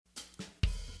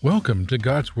Welcome to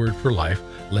God's Word for Life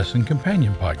Lesson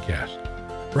Companion Podcast,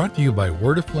 brought to you by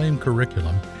Word Aflame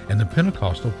Curriculum and the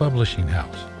Pentecostal Publishing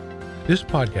House. This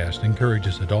podcast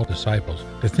encourages adult disciples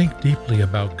to think deeply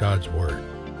about God's Word,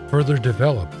 further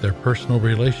develop their personal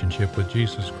relationship with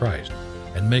Jesus Christ,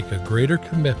 and make a greater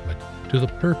commitment to the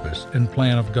purpose and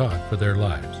plan of God for their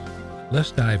lives. Let's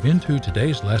dive into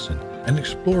today's lesson and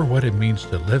explore what it means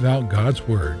to live out God's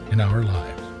Word in our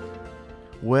lives.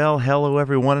 Well, hello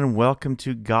everyone, and welcome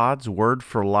to God's Word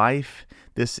for Life.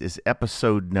 This is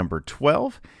episode number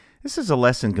 12. This is a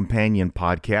lesson companion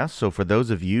podcast, so for those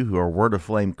of you who are Word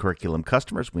Aflame Curriculum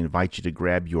customers, we invite you to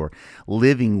grab your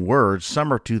Living Word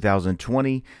Summer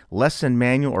 2020 lesson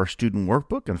manual or student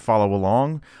workbook and follow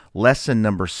along. Lesson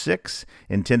number 6,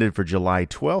 intended for July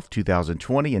 12,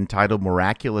 2020, entitled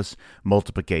Miraculous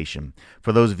Multiplication.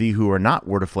 For those of you who are not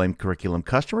Word Aflame Curriculum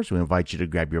customers, we invite you to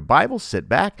grab your Bible, sit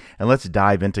back, and let's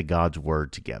dive into God's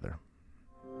Word together.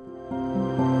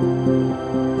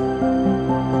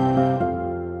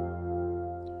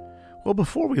 Well,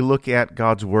 before we look at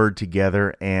God's Word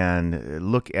together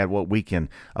and look at what we can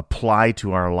apply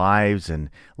to our lives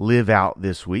and live out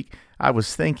this week, I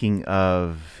was thinking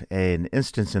of an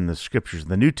instance in the Scriptures,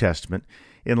 the New Testament,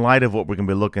 in light of what we're going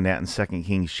to be looking at in 2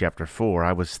 Kings chapter 4.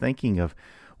 I was thinking of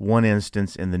one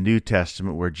instance in the New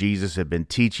Testament where Jesus had been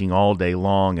teaching all day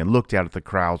long and looked out at the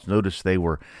crowds, noticed they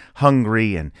were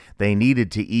hungry and they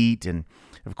needed to eat, and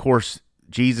of course,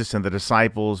 Jesus and the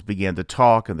disciples began to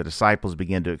talk, and the disciples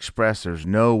began to express, there's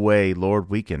no way, Lord,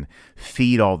 we can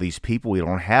feed all these people. We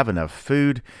don't have enough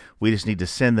food. We just need to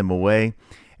send them away.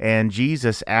 And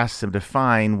Jesus asked them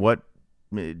to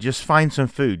just find some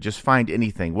food. Just find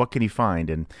anything. What can you find?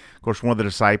 And, of course, one of the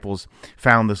disciples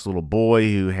found this little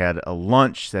boy who had a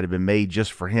lunch that had been made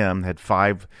just for him, had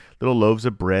 5 little loaves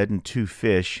of bread and 2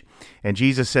 fish. And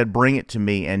Jesus said, bring it to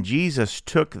me. And Jesus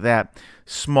took that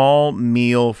small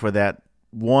meal for that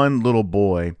one little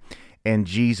boy, and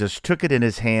Jesus took it in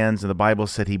his hands, and the Bible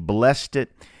said he blessed it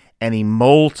and he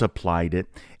multiplied it,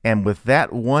 and with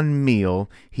that one meal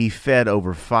he fed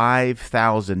over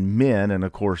 5,000 men, and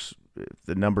of course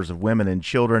the numbers of women and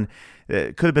children,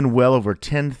 it could have been well over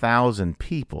 10,000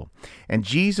 people. And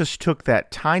Jesus took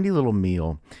that tiny little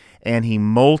meal and he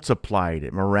multiplied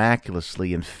it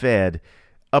miraculously and fed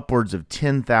upwards of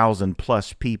 10,000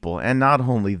 plus people. And not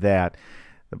only that,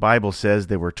 the Bible says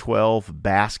there were 12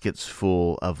 baskets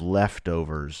full of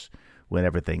leftovers when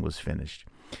everything was finished.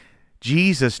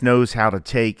 Jesus knows how to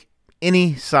take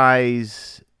any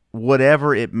size,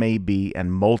 whatever it may be,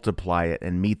 and multiply it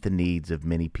and meet the needs of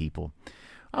many people.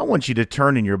 I want you to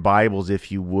turn in your Bibles,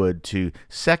 if you would, to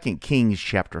 2 Kings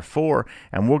chapter 4,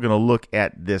 and we're going to look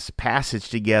at this passage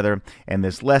together and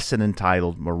this lesson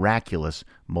entitled Miraculous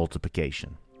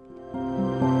Multiplication.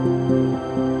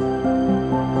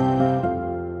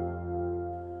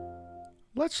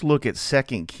 Let's look at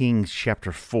 2 Kings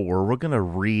chapter 4. We're going to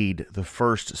read the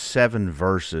first 7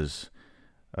 verses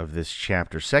of this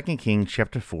chapter. 2 Kings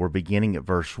chapter 4, beginning at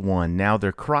verse 1. Now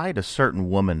there cried a certain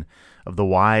woman of the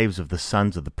wives of the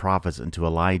sons of the prophets unto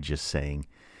Elijah, saying,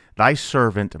 Thy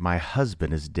servant my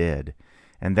husband is dead,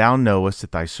 and thou knowest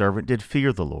that thy servant did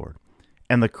fear the Lord.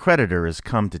 And the creditor is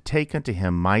come to take unto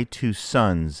him my 2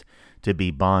 sons to be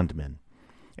bondmen.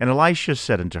 And Elisha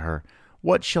said unto her,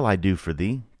 What shall I do for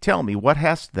thee? Tell me, what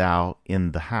hast thou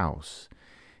in the house?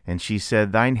 And she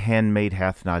said, Thine handmaid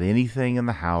hath not anything in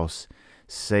the house,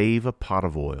 save a pot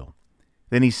of oil.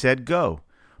 Then he said, Go,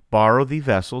 borrow thee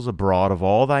vessels abroad of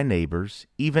all thy neighbors,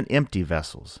 even empty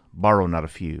vessels, borrow not a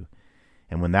few.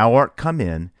 And when thou art come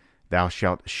in, thou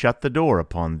shalt shut the door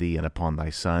upon thee and upon thy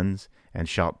sons, and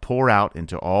shalt pour out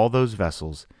into all those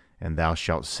vessels, and thou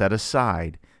shalt set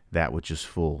aside that which is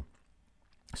full.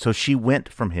 So she went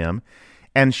from him,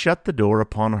 and shut the door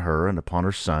upon her and upon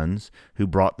her sons, who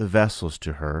brought the vessels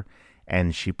to her,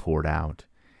 and she poured out.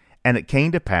 And it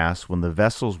came to pass, when the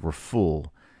vessels were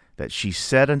full, that she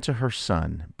said unto her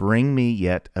son, Bring me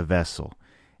yet a vessel.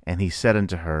 And he said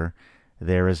unto her,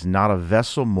 There is not a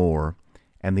vessel more,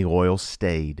 and the oil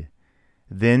stayed.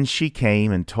 Then she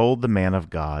came and told the man of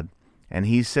God, and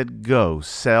he said, Go,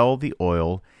 sell the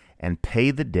oil, and pay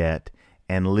the debt,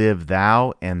 and live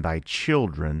thou and thy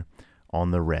children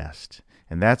on the rest.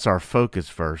 And that's our focus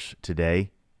verse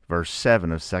today, verse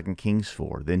 7 of 2 Kings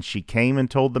 4. Then she came and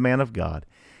told the man of God,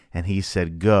 and he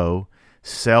said, Go,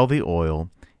 sell the oil,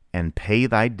 and pay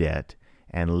thy debt,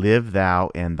 and live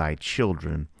thou and thy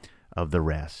children of the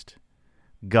rest.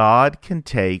 God can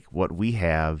take what we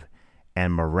have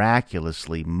and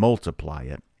miraculously multiply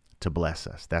it to bless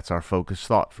us. That's our focus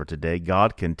thought for today.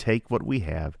 God can take what we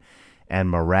have and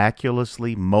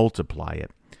miraculously multiply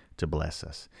it to bless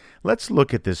us. Let's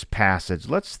look at this passage.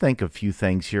 Let's think of a few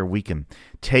things here we can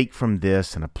take from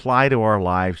this and apply to our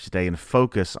lives today and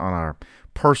focus on our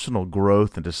personal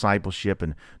growth and discipleship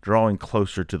and drawing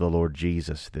closer to the Lord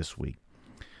Jesus this week.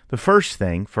 The first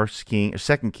thing, 2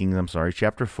 Kings,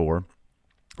 chapter 4,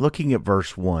 looking at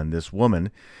verse 1, this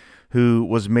woman who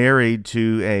was married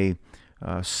to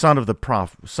a son of the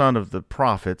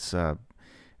prophets.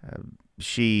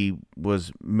 She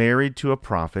was married to a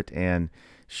prophet, and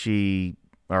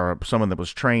someone that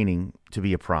was training to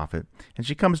be a prophet. And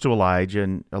she comes to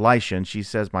Elisha, and she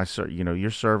says,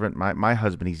 your servant, my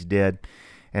husband, he's dead.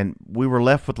 And we were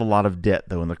left with a lot of debt,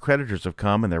 though, and the creditors have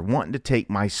come, and they're wanting to take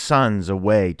my sons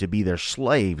away to be their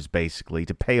slaves, basically,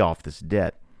 to pay off this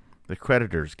debt. The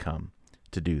creditors come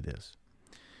to do this.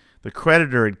 The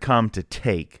creditor had come to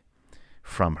take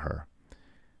from her.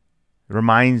 It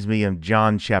reminds me of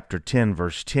John chapter 10,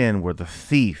 verse 10, where the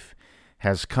thief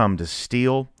has come to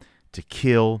steal, to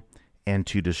kill, and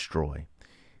to destroy.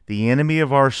 The enemy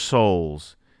of our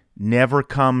souls never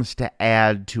comes to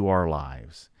add to our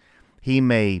lives. He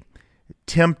may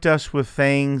tempt us with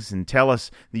things and tell us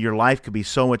that your life could be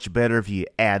so much better if you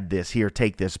add this, here,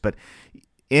 take this. But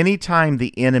anytime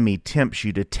the enemy tempts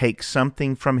you to take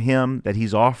something from him that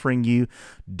he's offering you,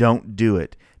 don't do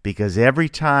it. Because every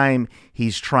time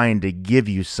he's trying to give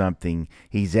you something,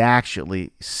 he's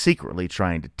actually secretly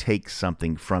trying to take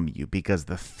something from you. Because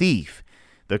the thief,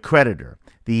 the creditor,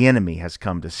 the enemy has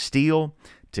come to steal,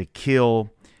 to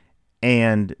kill,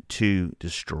 and to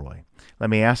destroy. Let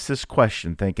me ask this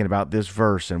question, thinking about this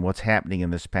verse and what's happening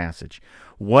in this passage.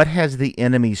 What has the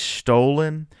enemy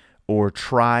stolen or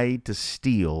tried to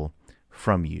steal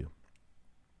from you?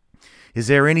 Is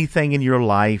there anything in your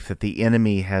life that the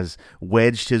enemy has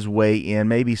wedged his way in,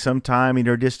 maybe sometime in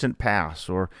your distant past,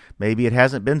 or maybe it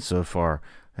hasn't been so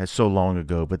long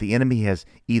ago, but the enemy has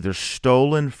either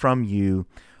stolen from you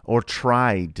or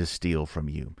tried to steal from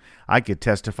you? I could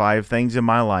testify of things in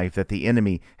my life that the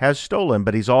enemy has stolen,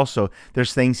 but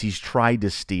there's things he's tried to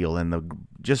steal, and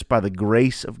just by the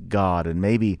grace of God, and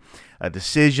maybe a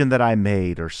decision that I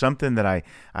made, or something that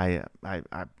I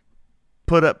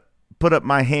put up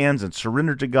my hands and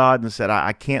surrendered to God and said,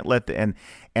 I can't let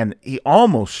and he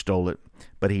almost stole it,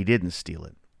 but he didn't steal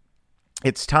it.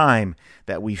 It's time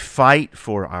that we fight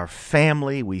for our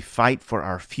family, we fight for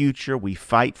our future, we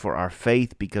fight for our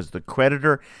faith, because the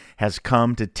creditor has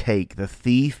come to take, the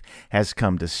thief has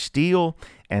come to steal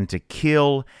and to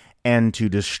kill and to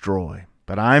destroy.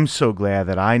 But I'm so glad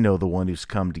that I know the one who's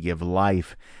come to give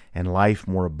life, and life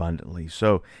more abundantly.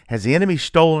 So, has the enemy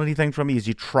stolen anything from you? Has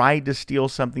he tried to steal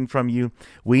something from you?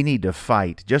 We need to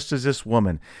fight. Just as this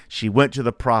woman, she went to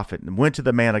the prophet and went to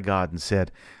the man of God and said,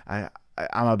 I'm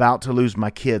about to lose my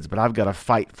kids, but I've got to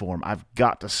fight for them. I've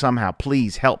got to somehow,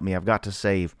 please help me. I've got to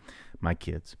save my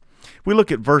kids. We look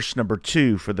at verse number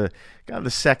 2 for the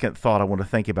second thought I want to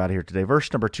think about here today. Verse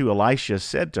number 2, Elisha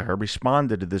said to her,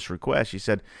 responded to this request. She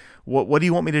said, what do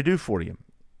you want me to do for you?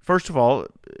 First of all,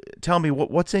 tell me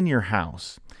what's in your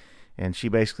house. And she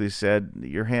basically said,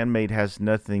 your handmaid has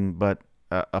nothing but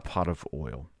a pot of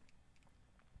oil.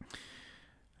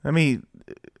 Let me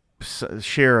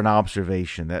share an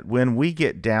observation that when we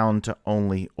get down to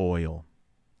only oil,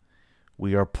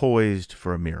 we are poised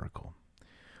for a miracle.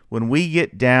 When we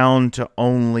get down to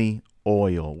only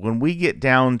oil, when we get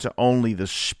down to only the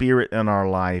Spirit in our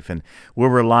life, and we're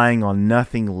relying on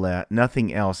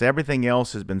nothing else, everything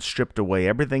else has been stripped away,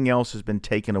 everything else has been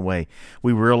taken away,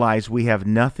 we realize we have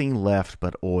nothing left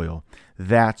but oil.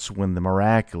 That's when the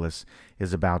miraculous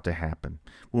is about to happen.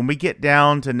 When we get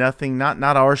down to nothing, not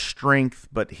our strength,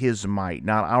 but His might,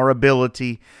 not our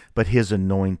ability, but His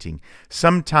anointing.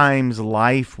 Sometimes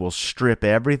life will strip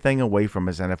everything away from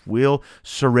us, and if we'll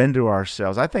surrender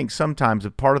ourselves, I think sometimes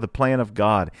a part of the plan of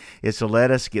God is to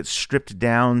let us get stripped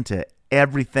down to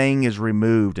everything is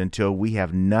removed until we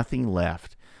have nothing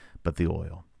left but the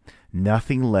oil.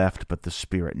 Nothing left but the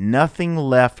Spirit. Nothing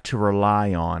left to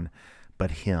rely on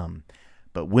but Him.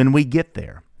 But when we get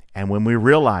there, and when we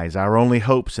realize our only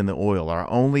hope's in the oil, our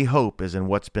only hope is in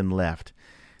what's been left,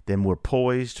 then we're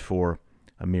poised for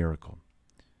a miracle.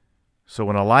 So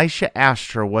when Elisha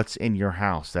asked her, what's in your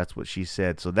house? That's what she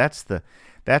said. So that's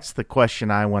the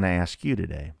question I want to ask you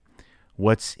today.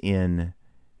 What's in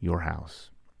your house?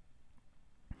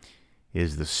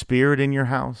 Is the Spirit in your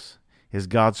house? Is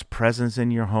God's presence in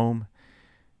your home?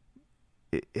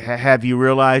 Have you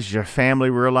realized, your family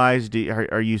realized,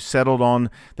 are you settled on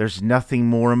there's nothing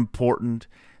more important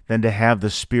than to have the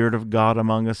Spirit of God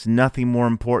among us, nothing more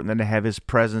important than to have His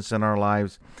presence in our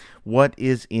lives? What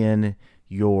is in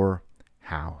your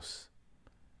house?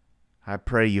 I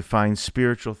pray you find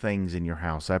spiritual things in your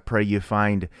house. I pray you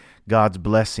find God's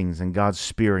blessings and God's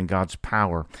Spirit and God's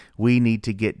power. We need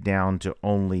to get down to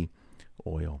only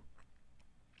oil.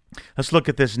 Let's look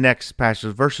at this next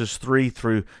passage, verses 3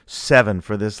 through 7,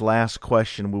 for this last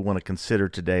question we want to consider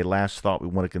today, last thought we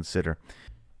want to consider.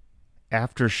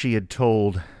 After she had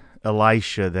told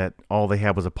Elisha that all they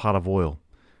had was a pot of oil,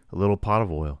 a little pot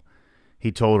of oil,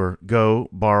 he told her, go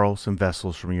borrow some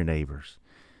vessels from your neighbors.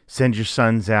 Send your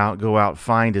sons out, go out,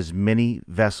 find as many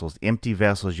vessels, empty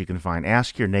vessels you can find.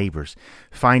 Ask your neighbors,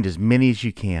 find as many as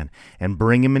you can, and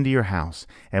bring them into your house.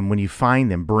 And when you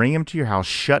find them, bring them to your house,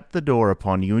 shut the door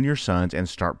upon you and your sons, and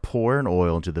start pouring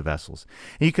oil into the vessels.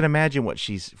 And you can imagine what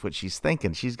she's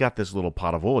thinking. She's got this little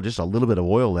pot of oil, just a little bit of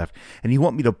oil left, and you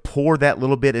want me to pour that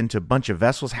little bit into a bunch of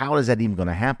vessels? How is that even going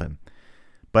to happen?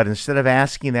 But instead of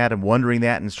asking that and wondering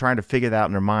that and trying to figure that out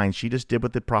in her mind, she just did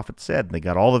what the prophet said. And they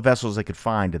got all the vessels they could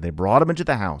find, and they brought them into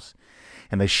the house.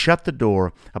 And they shut the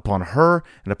door upon her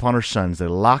and upon her sons. They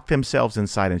locked themselves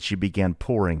inside, and she began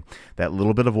pouring that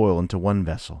little bit of oil into one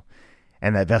vessel.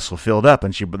 And that vessel filled up,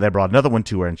 and they brought another one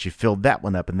to her, and she filled that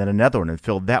one up, and then another one, and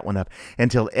filled that one up,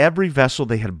 until every vessel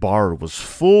they had borrowed was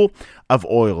full of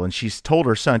oil. And she told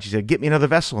her son, she said, get me another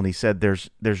vessel. And he said, there's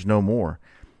no more.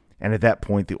 And at that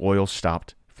point, the oil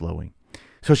stopped flowing.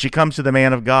 So she comes to the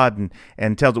man of God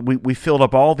and tells him, we filled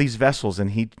up all these vessels,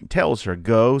 and he tells her,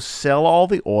 go sell all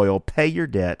the oil, pay your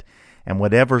debt, and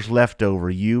whatever's left over,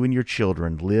 you and your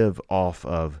children live off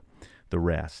of the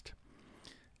rest.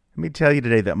 Let me tell you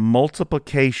today that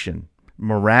multiplication,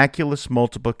 miraculous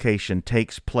multiplication,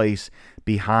 takes place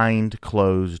behind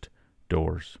closed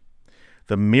doors.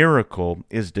 The miracle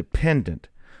is dependent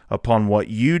upon what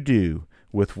you do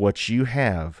with what you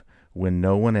have when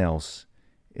no one else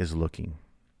is looking.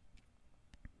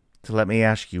 So let me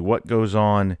ask you, what goes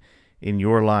on in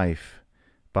your life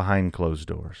behind closed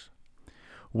doors?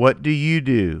 What do you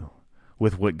do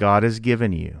with what God has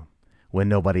given you when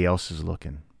nobody else is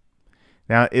looking?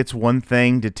 Now, it's one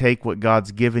thing to take what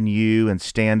God's given you and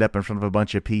stand up in front of a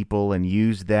bunch of people and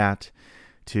use that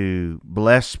to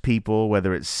bless people,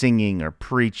 whether it's singing or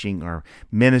preaching or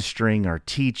ministering or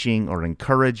teaching or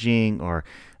encouraging or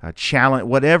challenge,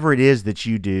 whatever it is that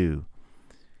you do.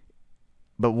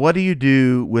 But what do you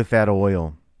do with that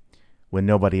oil when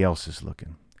nobody else is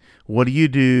looking? What do you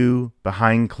do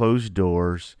behind closed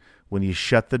doors when you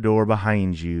shut the door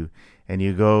behind you and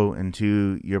you go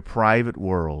into your private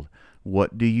world?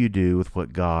 What do you do with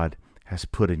what God has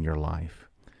put in your life?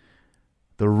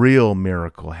 The real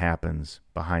miracle happens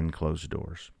behind closed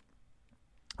doors.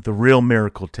 The real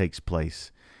miracle takes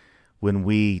place when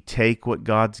we take what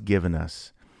God's given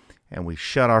us and we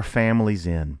shut our families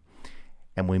in,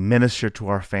 and we minister to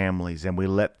our families, and we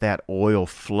let that oil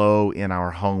flow in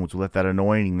our homes. We let that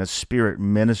anointing, the Spirit,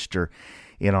 minister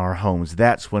in our homes.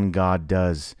 That's when God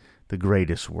does the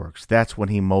greatest works. That's when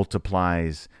He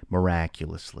multiplies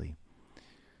miraculously.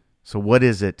 So what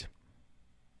is it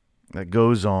that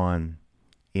goes on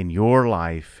in your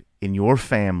life, in your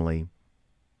family,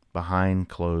 behind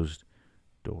closed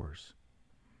doors?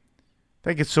 I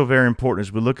think it's so very important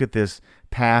as we look at this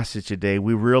passage today,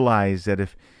 we realize that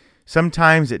if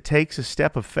sometimes it takes a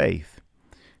step of faith.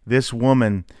 This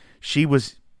woman, she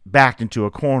was backed into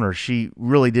a corner. She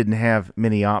really didn't have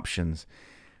many options.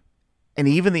 And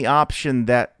even the option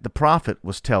that the prophet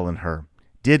was telling her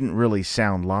didn't really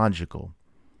sound logical.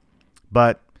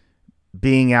 But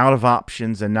being out of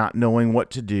options and not knowing what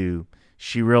to do,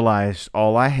 she realized,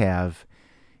 all I have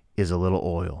is a little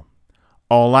oil.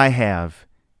 All I have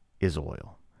is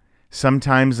oil.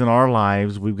 Sometimes in our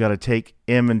lives, we've got to take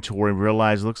inventory and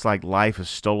realize it looks like life has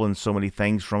stolen so many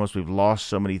things from us. We've lost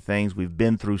so many things. We've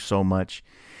been through so much.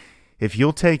 If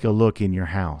you'll take a look in your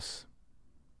house,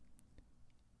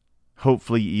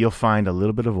 hopefully you'll find a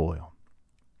little bit of oil.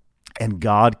 And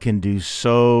God can do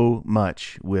so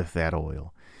much with that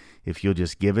oil. If you'll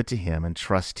just give it to Him and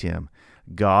trust Him,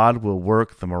 God will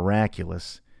work the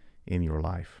miraculous in your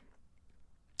life.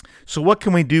 So what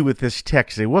can we do with this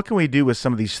text today? What can we do with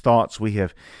some of these thoughts we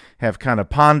have kind of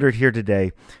pondered here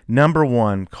today? Number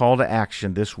one, call to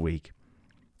action this week.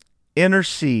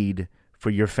 Intercede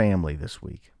for your family this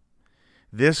week.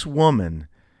 This woman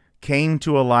came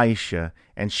to Elisha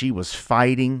and she was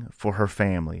fighting for her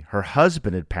family. Her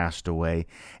husband had passed away,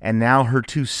 and now her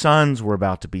two sons were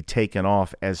about to be taken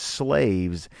off as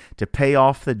slaves to pay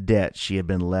off the debt she had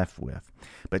been left with.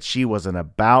 But she wasn't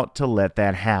about to let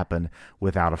that happen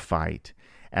without a fight.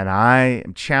 And I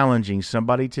am challenging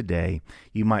somebody today.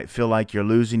 You might feel like you're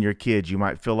losing your kids. You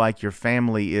might feel like your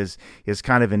family is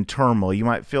kind of in turmoil. You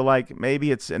might feel like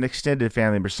maybe it's an extended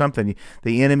family or something.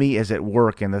 The enemy is at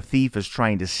work and the thief is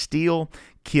trying to steal,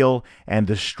 kill, and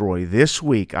destroy. This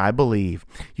week, I believe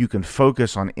you can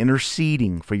focus on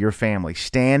interceding for your family,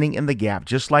 standing in the gap,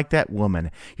 just like that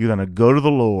woman. You're going to go to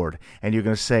the Lord, and you're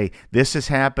going to say, this has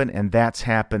happened, and that's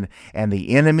happened, and the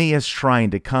enemy is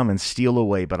trying to come and steal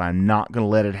away, but I'm not going to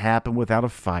let it happen without a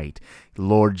fight.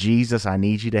 Lord Jesus, I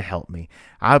need you to help me.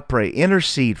 I pray,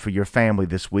 intercede for your family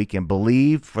this week and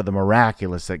believe for the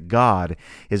miraculous that God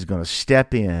is going to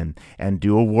step in and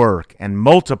do a work and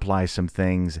multiply some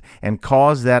things and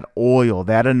cause that oil,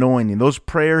 that anointing, those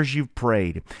prayers you've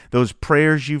prayed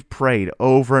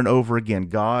over and over again.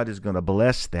 God is going to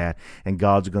bless that, and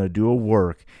God's going to do a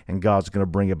work, and God's going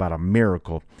to bring about a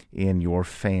miracle in your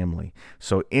family.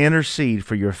 So intercede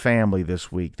for your family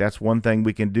this week. That's one thing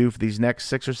we can do for these next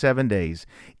 6 or 7 days.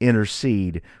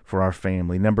 Intercede for our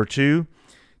family. Number 2,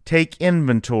 take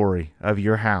inventory of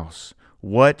your house.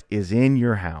 What is in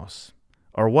your house,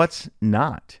 or what's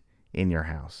not in your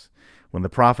house? When the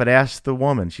prophet asked the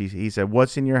woman, he said,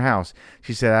 what's in your house?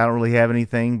 She said, I don't really have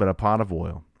anything but a pot of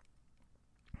oil.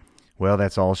 Well,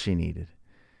 that's all she needed.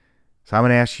 So I'm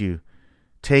going to ask you,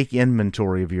 take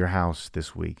inventory of your house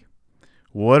this week.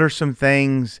 What are some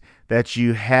things that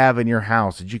you have in your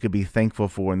house that you could be thankful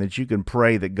for and that you can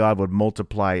pray that God would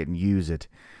multiply it and use it?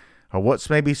 Or what's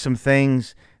maybe some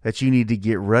things that you need to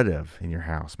get rid of in your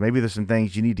house? Maybe there's some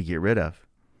things you need to get rid of.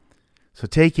 So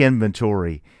take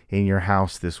inventory in your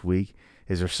house this week.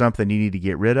 Is there something you need to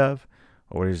get rid of?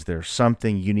 Or is there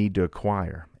something you need to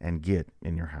acquire and get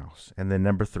in your house? And then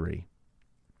number 3,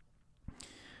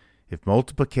 if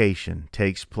multiplication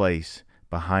takes place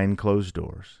behind closed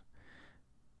doors,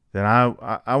 then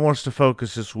I want us to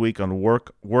focus this week on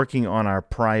working on our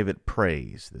private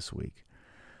praise this week.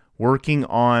 Working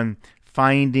on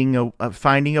finding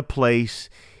a place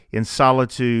in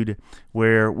solitude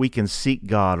where we can seek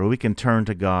God, or we can turn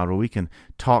to God, or we can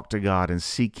talk to God and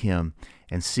seek Him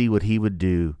and see what He would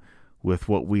do with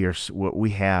what we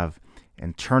have,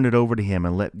 and turn it over to Him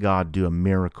and let God do a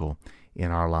miracle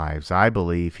in our lives. I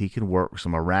believe He can work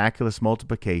some miraculous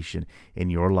multiplication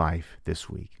in your life this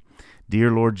week.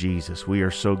 Dear Lord Jesus, we are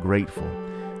so grateful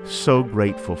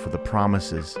for the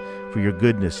promises, for your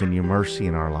goodness and your mercy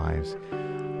in our lives.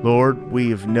 Lord, we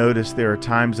have noticed there are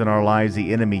times in our lives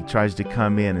the enemy tries to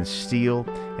come in and steal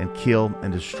and kill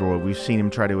and destroy. We've seen him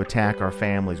try to attack our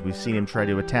families. We've seen him try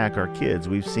to attack our kids.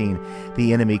 We've seen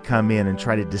the enemy come in and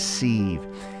try to deceive.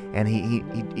 And he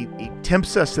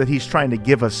tempts us that he's trying to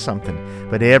give us something.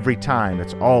 But every time,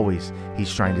 it's always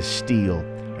he's trying to steal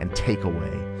and take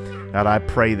away. God, I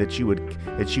pray that you would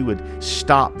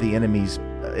stop the enemy's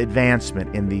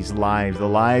advancement in these lives, the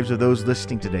lives of those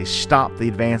listening today. Stop the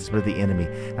advancement of the enemy,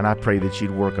 and I pray that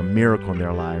you'd work a miracle in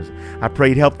their lives. I pray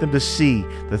you'd help them to see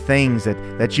the things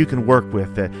that you can work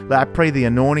with. I pray the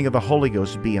anointing of the Holy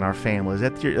Ghost be in our families.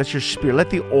 That's your spirit. Let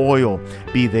the oil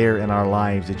be there in our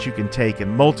lives that you can take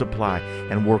and multiply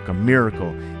and work a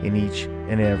miracle in each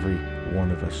and every one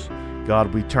of us.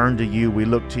 God, we turn to you, we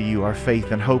look to you, our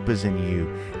faith and hope is in you,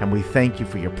 and we thank you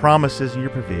for your promises and your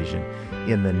provision.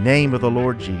 In the name of the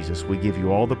Lord Jesus, we give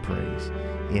you all the praise.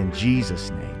 In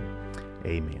Jesus' name,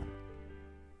 amen.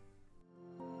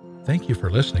 Thank you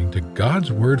for listening to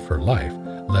God's Word for Life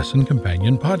Lesson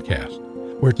Companion Podcast,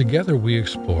 where together we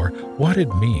explore what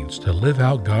it means to live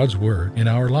out God's Word in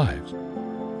our lives.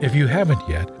 If you haven't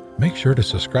yet, make sure to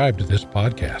subscribe to this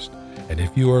podcast. And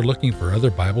if you are looking for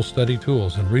other Bible study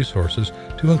tools and resources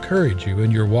to encourage you in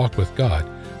your walk with God,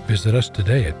 visit us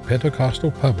today at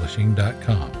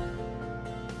PentecostalPublishing.com.